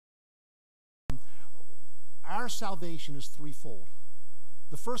our salvation is threefold.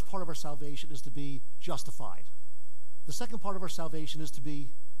 The first part of our salvation is to be justified. The second part of our salvation is to be,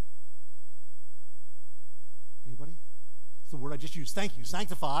 anybody? It's the word I just used. Thank you.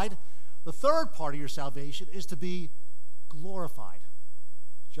 Sanctified. The third part of your salvation is to be glorified.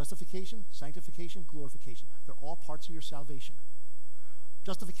 Justification, sanctification, glorification. They're all parts of your salvation.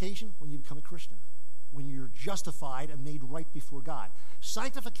 Justification, when you become a Christian. When you're justified and made right before God.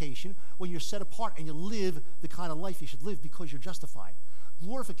 Sanctification, when you're set apart and you live the kind of life you should live because you're justified.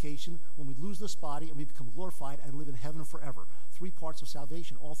 Glorification, when we lose this body and we become glorified and live in heaven forever. 3 parts of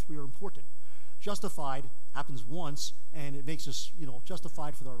salvation. All 3 are important. Justified happens once, and it makes us,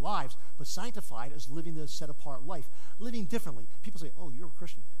 justified for our lives. But sanctified is living the set-apart life, living differently. People say, "Oh, you're a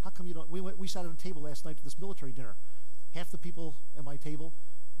Christian. How come you don't?" We sat at a table last night at this military dinner. Half the people at my table,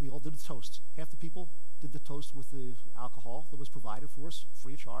 we all did the toast. Half the people did the toast with the alcohol that was provided for us,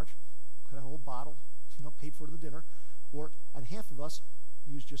 free of charge. Could have a whole bottle, paid for the dinner. And half of us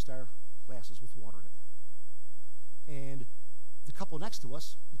used just our glasses with water in it. And the couple next to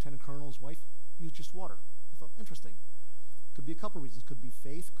us, Lieutenant Colonel and his wife, used just water. I thought, interesting. Could be a couple reasons. Could be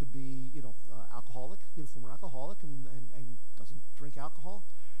faith. Could be, alcoholic, former alcoholic, and doesn't drink alcohol.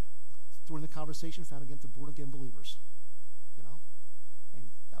 During the conversation, found again they're born-again believers, and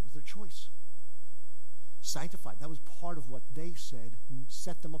that was their choice. Sanctified, that was part of what they said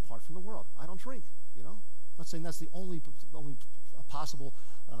set them apart from the world. I don't drink, I'm not saying that's the only possible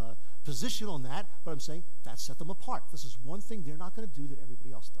position on that, but I'm saying that set them apart. This is one thing they're not going to do that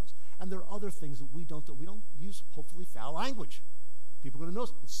everybody else does. And there are other things that we don't use, hopefully, foul language. People are going to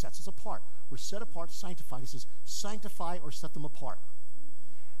notice. It sets us apart. We're set apart, sanctified. He says, sanctify or set them apart.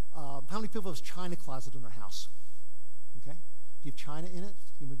 How many people have a china closet in their house? Okay? Do you have china in it?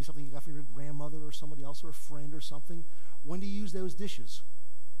 Maybe something you got from your grandmother or somebody else or a friend or something. When do you use those dishes?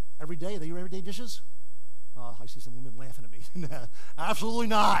 Every day? Are they your everyday dishes? I see some women laughing at me. Absolutely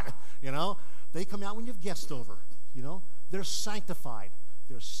not. They come out when you have guests over. They're sanctified.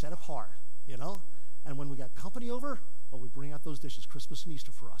 They're set apart. And when we got company over, we bring out those dishes, Christmas and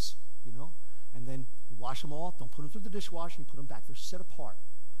Easter for us. And then you wash them all. Don't put them through the dishwasher. You put them back. They're set apart.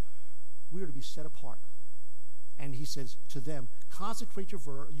 We are to be set apart. And he says to them, consecrate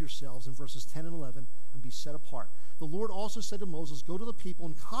yourselves in verses 10 and 11 and be set apart. The Lord also said to Moses, go to the people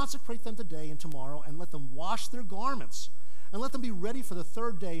and consecrate them today and tomorrow and let them wash their garments and let them be ready for the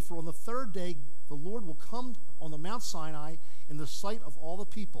 3rd day. For on the 3rd day the Lord will come on the Mount Sinai in the sight of all the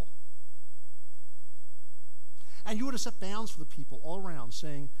people. And you are to set bounds for the people all around,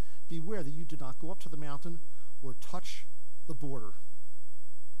 saying, beware that you do not go up to the mountain or touch the border.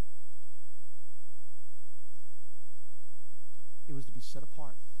 It was to be set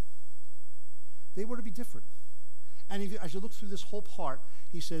apart. They were to be different. And as you look through this whole part,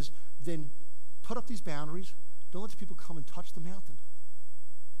 he says, then put up these boundaries. Don't let the people come and touch the mountain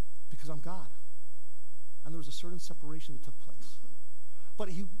because I'm God. And there was a certain separation that took place. But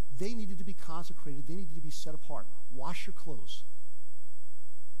they needed to be consecrated. They needed to be set apart. Wash your clothes.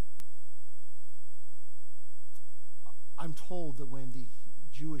 I'm told that when the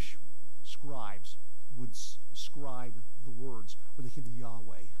Jewish scribes would scribe the words when they came to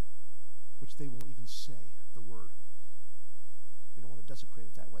Yahweh, which they won't even say the word. We don't want to desecrate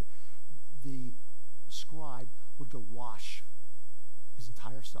it that way. The scribe would go wash his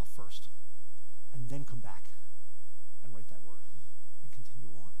entire self first and then come back and write that word and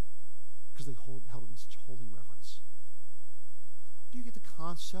continue on because they held it in such holy reverence. Do you get the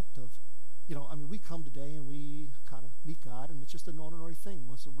concept of, we come today and we kind of meet God, and it's just an ordinary thing.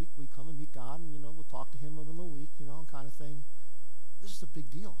 Once a week we come and meet God, and, we'll talk to him within a week, kind of thing. This is a big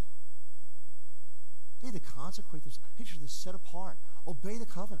deal. They had to consecrate themselves. They should be set apart. Obey the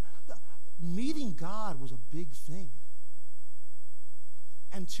covenant. Meeting God was a big thing.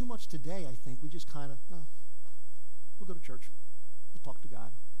 And too much today, I think, we just kind of, we'll go to church. We'll talk to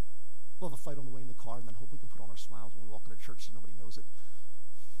God. We'll have a fight on the way in the car and then hope we can put on our smiles when we walk into church so nobody knows it.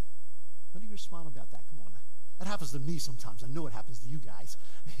 None of you are smiling about that. Come on. That happens to me sometimes. I know it happens to you guys.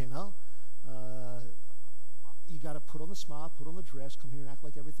 You got to put on the smile, put on the dress, come here and act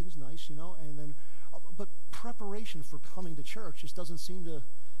like everything's nice, and then, but preparation for coming to church just doesn't seem to,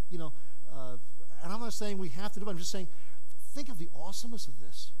 and I'm not saying we have to do it. I'm just saying, think of the awesomeness of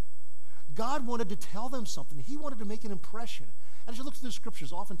this. God wanted to tell them something. He wanted to make an impression. And as you look through the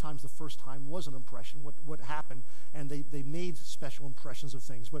scriptures, oftentimes the first time was an impression, what happened, and they made special impressions of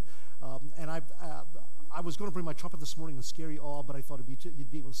things. But I was going to bring my trumpet this morning and scare you all, but I thought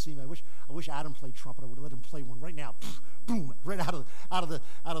you'd be able to see me. I wish Adam played trumpet. I would have let him play one right now, boom, right out of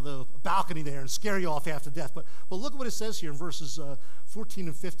the balcony there and scare you off half to death. But look at what it says here in verses 14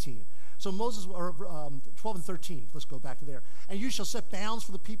 and 15. So Moses, or 12 and 13, let's go back to there. And you shall set bounds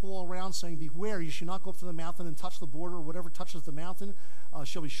for the people all around, saying, beware, you should not go up to the mountain and touch the border, or whatever touches the mountain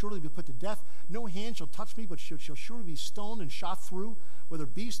shall be surely be put to death. No hand shall touch me, but shall surely be stoned and shot through, whether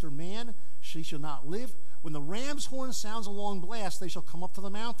beast or man, she shall not live. When the ram's horn sounds a long blast, they shall come up to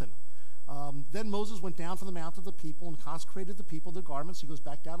the mountain. Then Moses went down from the mountain to the people and consecrated the people their garments. He goes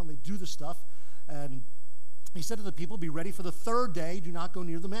back down and they do the stuff. And he said to the people, be ready for the third day. Do not go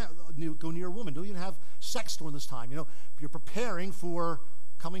near go near a woman. Don't even have sex during this time. You know, you're preparing for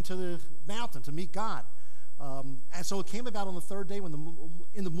coming to the mountain to meet God. And so it came about on the third day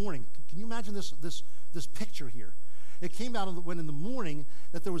in the morning. Can you imagine this picture here? It came out when in the morning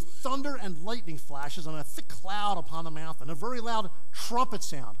that there was thunder and lightning flashes and a thick cloud upon the mountain, a very loud trumpet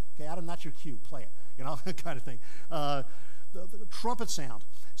sound. Okay, Adam, that's your cue. Play it, you know, kind of thing. The trumpet sound.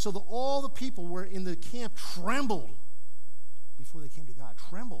 So all the people were in the camp trembled before they came to God,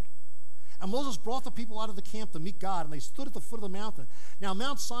 trembled. And Moses brought the people out of the camp to meet God, and they stood at the foot of the mountain. Now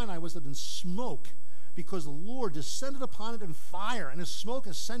Mount Sinai was in smoke, because the Lord descended upon it in fire, and his smoke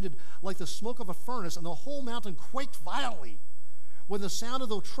ascended like the smoke of a furnace, and the whole mountain quaked violently. When the sound of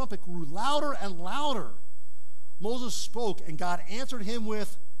the trumpet grew louder and louder, Moses spoke, and God answered him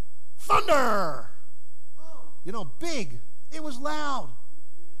with thunder. You know, big. It was loud.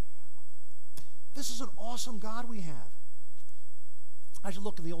 This is an awesome God we have. As you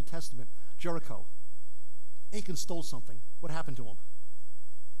look in the Old Testament, Jericho, Achan stole something. What happened to him?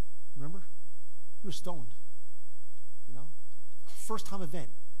 Remember? He was stoned. You know? First time event.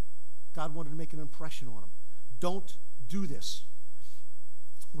 God wanted to make an impression on him. Don't do this.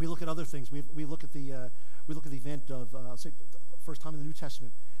 We look at other things. We look at the event of say the first time in the New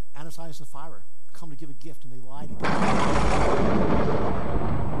Testament, Ananias and Sapphira come to give a gift and they lie to God.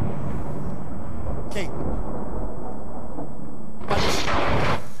 Okay.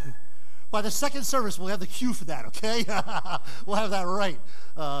 By the second service, we'll have the cue for that, okay? We'll have that right.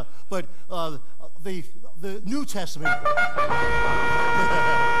 But the New Testament.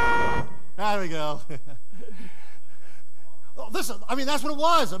 There we go. Listen, I mean, that's what it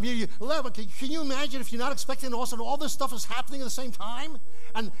was. I mean, can you imagine if you're not expecting also all this stuff is happening at the same time?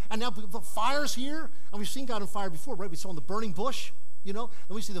 And now the fire's here, and we've seen God on fire before, right? We saw in the burning bush, you know,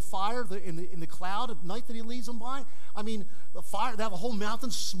 and we see the fire in the cloud at night that he leads them by. I mean, the fire, they have a whole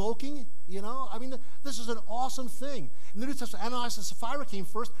mountain smoking, you know. I mean, this is an awesome thing. In the New Testament, Ananias and Sapphira came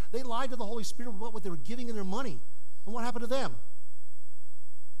first. They lied to the Holy Spirit about what they were giving in their money. And what happened to them?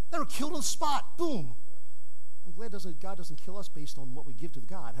 They were killed on the spot. Boom. I'm glad God doesn't kill us based on what we give to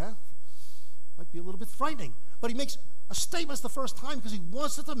God, huh? Might be a little bit frightening. But he makes a statement the first time because he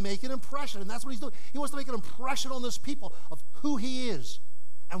wants it to make an impression, and that's what he's doing. He wants to make an impression on this people of who he is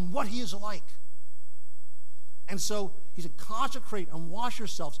and what he is like. And so he said, consecrate and wash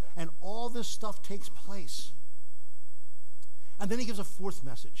yourselves, and all this stuff takes place. And then he gives a fourth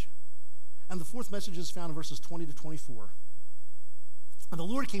message. And the fourth message is found in verses 20 to 24. And the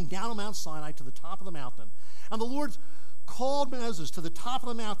Lord came down on Mount Sinai to the top of the mountain. And the Lord called Moses to the top of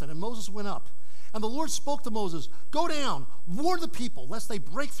the mountain, and Moses went up. And the Lord spoke to Moses, go down, warn the people, lest they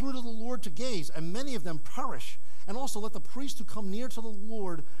break through to the Lord to gaze, and many of them perish. And also let the priests who come near to the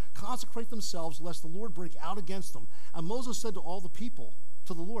Lord consecrate themselves, lest the Lord break out against them. And Moses said to all the people,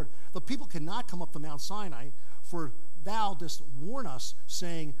 to the Lord, the people cannot come up to Mount Sinai, for thou didst warn us,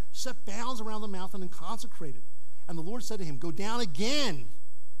 saying, set bounds around the mountain and consecrate it. And the Lord said to him, go down again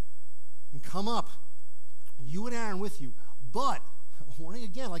and come up, you and Aaron with you. But, warning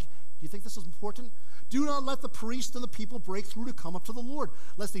again, like, do you think this is important? Do not let the priest and the people break through to come up to the Lord,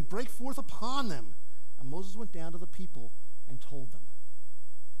 lest they break forth upon them. And Moses went down to the people and told them.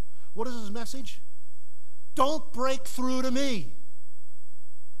 What is his message? Don't break through to me.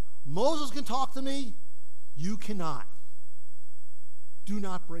 Moses can talk to me. You cannot. Do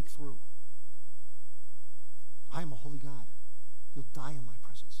not break through. I am a holy God. You'll die in my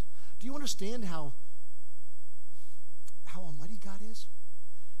presence. Do you understand how almighty God is?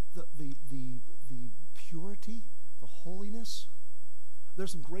 The purity, the holiness.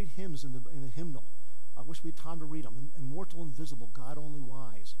 There's some great hymns in the hymnal. I wish we had time to read them. Immortal, invisible, God only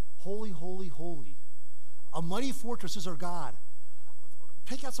wise. Holy, holy, holy. A mighty fortress is our God.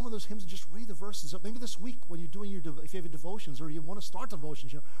 Take out some of those hymns and just read the verses. Maybe this week when you're doing if you have devotions or you want to start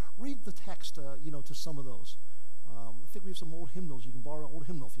devotions, read the text, to some of those. I think we have some old hymnals. You can borrow an old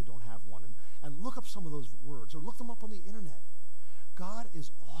hymnal if you don't have one, and look up some of those words or look them up on the internet. God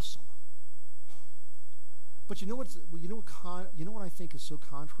is awesome. But you know what I think is so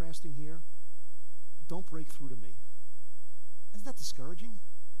contrasting here? Don't break through to me. Isn't that discouraging?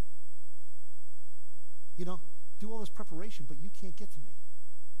 Do all this preparation, but you can't get to me. Don't break through to me. Isn't that discouraging? Isn't that discouraging? But you know what I think is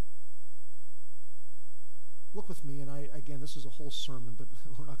so contrasting here? Don't break through to me. with me, and again, this is a whole sermon, but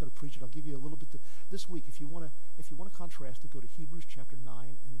we're not going to preach it. I'll give you a little bit this week. If you want to contrast it, go to Hebrews chapter 9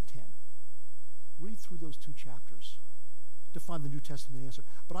 and 10. Read through those two chapters to find the New Testament answer.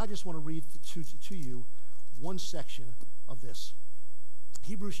 But I just want to read to you one section of this.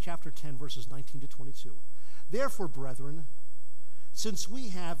 Hebrews chapter 10, verses 19 to 22. Therefore, brethren, since we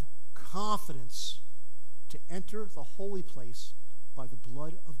have confidence to enter the holy place by the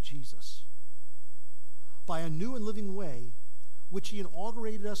blood of Jesus, by a new and living way, which he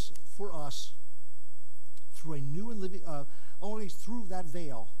inaugurated for us through a new and living, only through that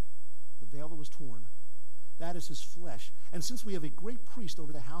veil, the veil that was torn, that is his flesh. And since we have a great priest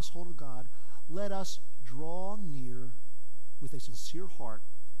over the household of God, let us draw near with a sincere heart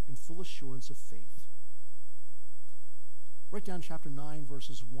in full assurance of faith. Write down chapter 9,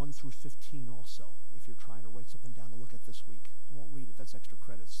 verses 1 through 15 also, if you're trying to write something down to look at this week. I won't read it. That's extra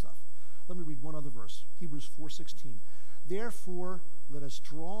credit stuff. Let me read one other verse, Hebrews 4:16. Therefore, let us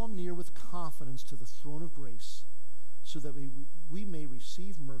draw near with confidence to the throne of grace, so that we may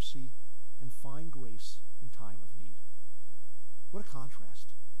receive mercy and find grace in time of need. What a contrast.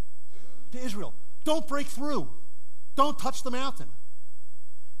 To Israel, don't break through. Don't touch the mountain.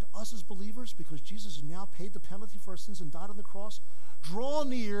 To us as believers, because Jesus has now paid the penalty for our sins and died on the cross, draw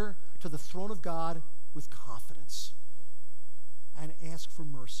near to the throne of God with confidence and ask for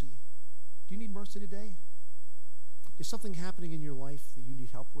mercy. Do you need mercy today? Is something happening in your life that you need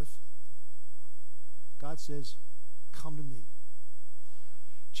help with? God says, come to me.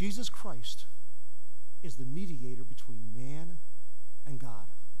 Jesus Christ is the mediator between man and God.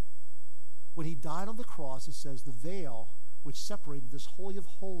 When he died on the cross, it says the veil which separated this Holy of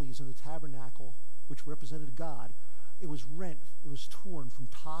Holies and the tabernacle, which represented God, it was rent, it was torn from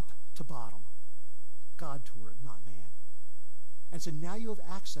top to bottom. God tore it, not man. And so now you have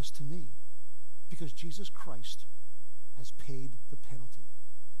access to me because Jesus Christ has paid the penalty.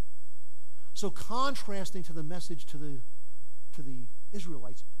 So contrasting to the message to the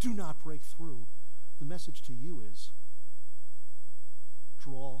Israelites, do not break through, the message to you is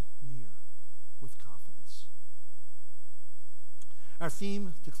draw near with confidence. Our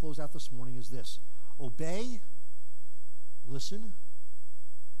theme to close out this morning is this: obey, listen,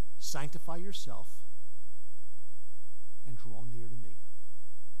 sanctify yourself, and draw near to me.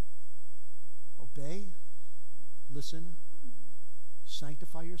 Obey, listen,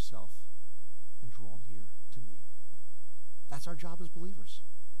 sanctify yourself, and draw near to me. That's our job as believers.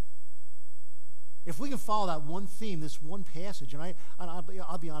 If we can follow that one theme, this one passage, and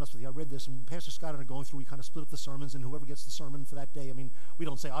I'll be honest with you, I read this, and Pastor Scott and I are going through, we kind of split up the sermons, and whoever gets the sermon for that day, I mean, we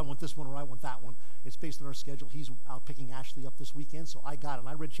don't say, I want this one or I want that one. It's based on our schedule. He's out picking Ashley up this weekend, so I got it. And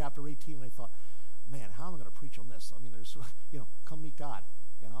I read chapter 18, and I thought, man, how am I going to preach on this? I mean, there's, come meet God,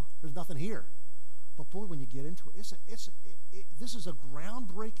 There's nothing here. But boy, when you get into it, this is a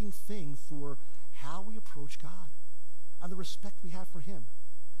groundbreaking thing for how we approach God and the respect we have for him.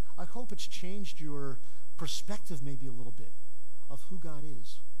 I hope it's changed your perspective maybe a little bit of who God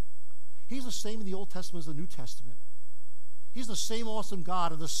is. He's the same in the Old Testament as the New Testament. He's the same awesome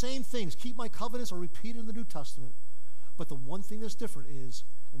God, and the same things, keep my covenants, are repeated in the New Testament. But the one thing that's different is,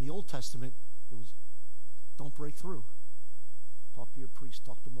 in the Old Testament, it was, don't break through. Talk to your priest,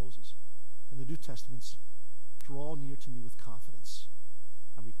 talk to Moses. In the New Testament's, draw near to me with confidence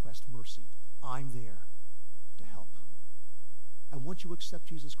and request mercy. I'm there to help. And once you accept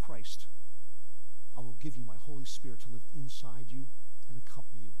Jesus Christ, I will give you my Holy Spirit to live inside you and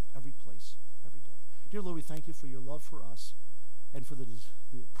accompany you every place, every day. Dear Lord, we thank you for your love for us and for the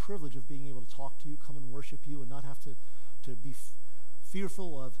privilege of being able to talk to you, come and worship you, and not have to be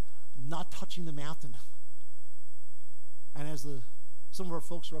fearful of not touching the mountain. And as some of our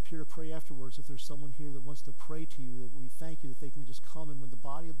folks are up here to pray afterwards, if there's someone here that wants to pray to you, that we thank you that they can just come, and with the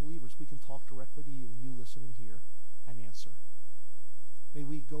body of believers, we can talk directly to you, and you listen and hear and answer. May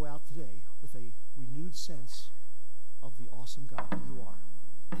we go out today with a renewed sense of the awesome God that you are.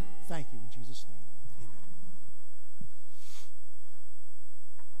 Thank you in Jesus' name.